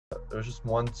There was just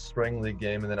one spring league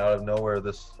game, and then out of nowhere,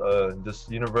 this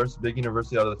big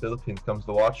university out of the Philippines comes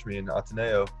to watch me in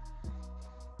Ateneo.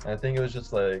 And I think it was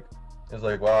just like,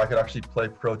 wow, I could actually play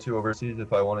Pro 2 overseas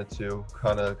if I wanted to,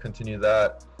 kind of continue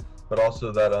that, but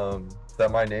also that that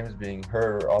my name is being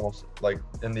heard almost like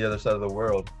in the other side of the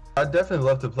world. I'd definitely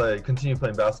love to continue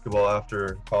playing basketball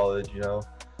after college, you know,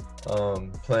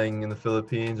 playing in the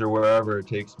Philippines or wherever it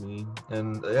takes me,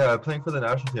 and yeah, playing for the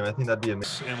national team. I think that'd be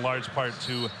amazing. In large part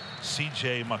to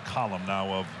C.J. McCollum now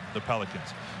of the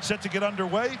Pelicans. Set to get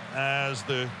underway as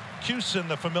the Cuse and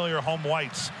the familiar home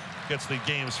whites gets the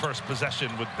game's first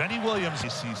possession with Benny Williams,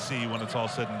 ACC, when it's all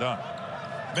said and done.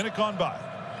 Minute gone by.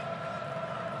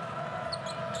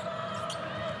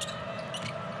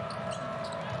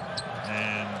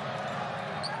 And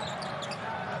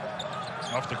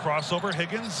off the crossover,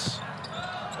 Higgins.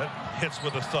 That hits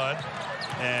with a thud.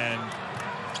 And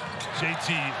JT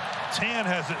Tan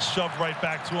has it shoved right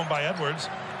back to him by Edwards.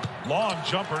 Long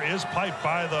jumper is piped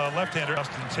by the left-hander.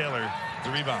 Justin Taylor,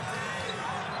 the rebound.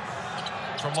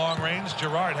 From long range,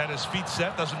 Gerard had his feet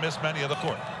set, doesn't miss many of the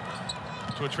court.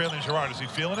 To a trailing Gerard, is he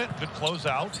feeling it? Good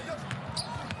closeout.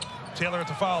 Taylor at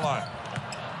the foul line.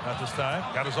 Not this time,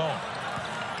 got his own.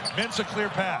 Mintz a clear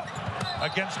path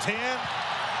against Tan.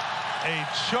 A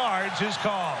charge is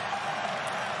called.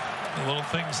 The little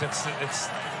things, it's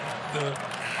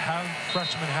how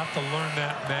freshmen have to learn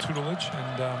that tutelage,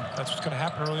 and that's what's going to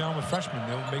happen early on with freshmen.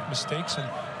 They'll make mistakes, and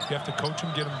you have to coach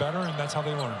them, get them better, and that's how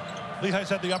they learn. Lehigh's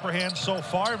had the upper hand so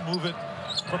far. Move it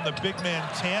from the big man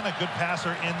Tan, a good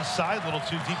passer inside, a little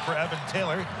too deep for Evan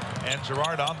Taylor, and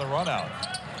Gerard on the run out.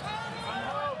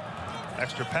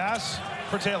 Extra pass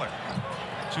for Taylor.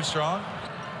 Too strong.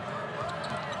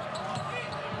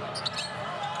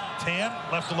 Tan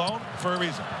left alone for a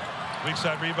reason. Weak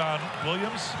side rebound,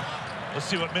 Williams. Let's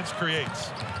see what Mintz creates.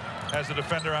 Has a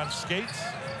defender on skates.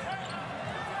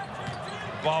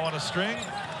 Ball on a string.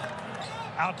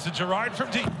 Out to Gerard from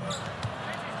deep.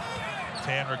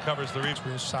 Tan recovers the reach.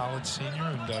 Real solid senior,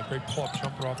 and a great pull-up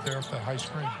jumper off there off the high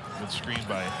screen. Good screen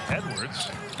by Edwards.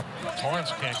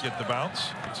 Torrance can't get the bounce,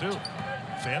 too.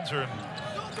 Fans are in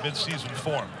mid-season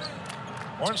form.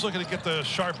 Orange looking to get the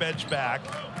sharp edge back.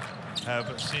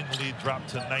 Have seen the lead drop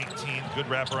to 19. Good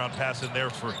wraparound pass in there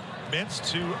for Mintz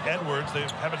to Edwards. They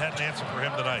haven't had an answer for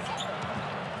him tonight.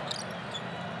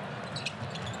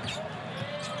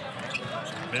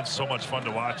 Mintz so much fun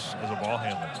to watch as a ball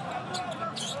handler.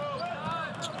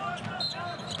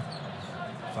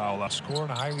 Foul up. Score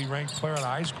and a highly ranked player out of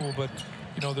high school, but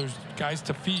you know there's guys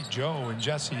to feed, Joe and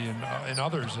Jesse and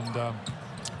others, and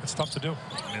it's tough to do.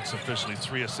 Mintz officially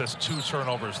 3 assists, 2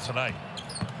 turnovers tonight.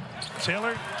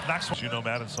 Taylor knocks one. You know,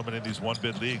 Matt, in so many of these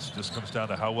one-bid leagues, it just comes down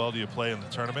to how well do you play in the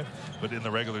tournament. But in the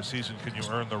regular season, can you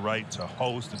earn the right to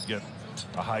host and get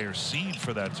a higher seed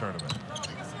for that tournament?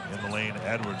 In the lane,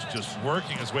 Edwards just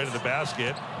working his way to the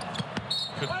basket.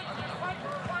 Could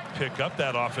pick up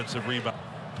that offensive rebound.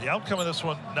 The outcome of this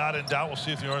one not in doubt. We'll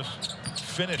see if the Orange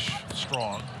finish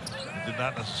strong. They did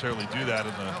not necessarily do that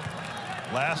in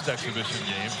the last exhibition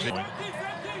game.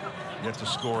 Yet to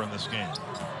score in this game.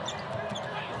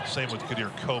 Same with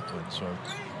Kadir Copeland, so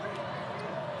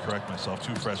correct myself.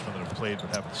 2 freshmen that have played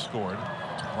but haven't scored.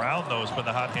 Brown, though, has been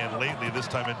the hot hand lately, this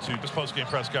time into this post-game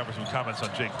press conference with comments on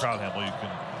Jake Proudhamel. You can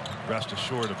rest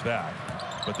assured of that.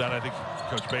 But then I think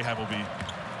Coach Boeheim will be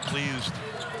pleased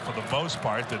for the most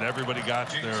part that everybody got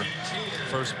their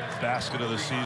first basket of the season.